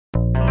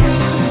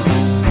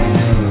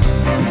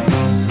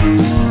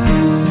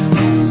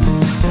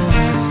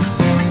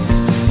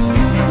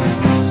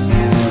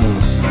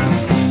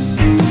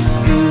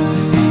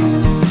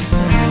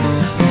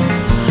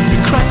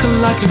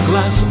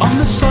us on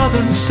the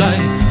southern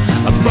side.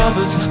 Above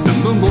us, the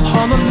moon will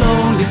haul a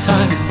lonely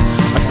tide.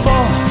 I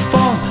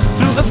fall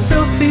through a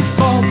filthy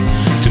fog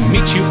to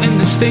meet you in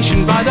the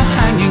station by the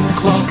hanging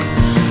clock.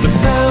 The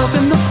bells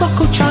in the clock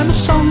will chime a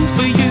song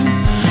for you.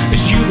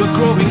 As you are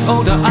growing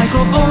older, I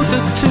grow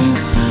older too.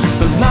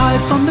 The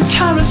life on the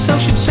carousel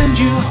should send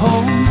you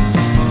home.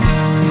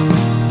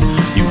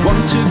 You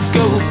want to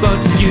go, but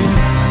you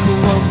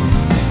won't.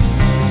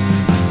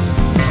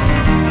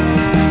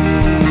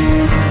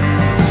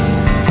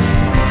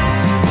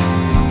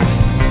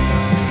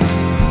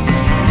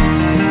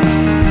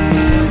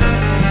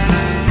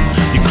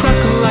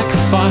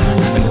 Fire,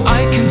 and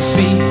I can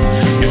see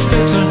you're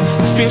fitter,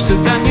 fiercer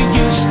than you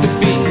used to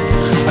be.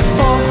 I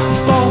fall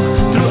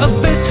through a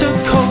bitter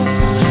cold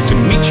to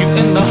meet you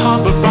in the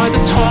harbor by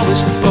the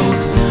tallest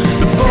boat.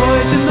 The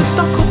boys in the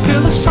dock will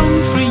peel a song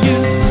for you.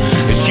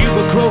 As you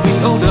were growing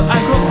older, I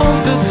grow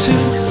older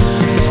too.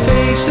 The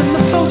face in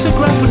the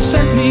photograph would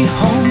send me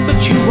home, but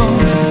you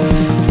won't.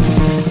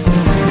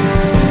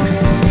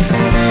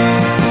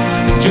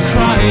 And you're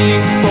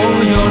crying for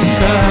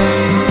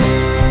yourself.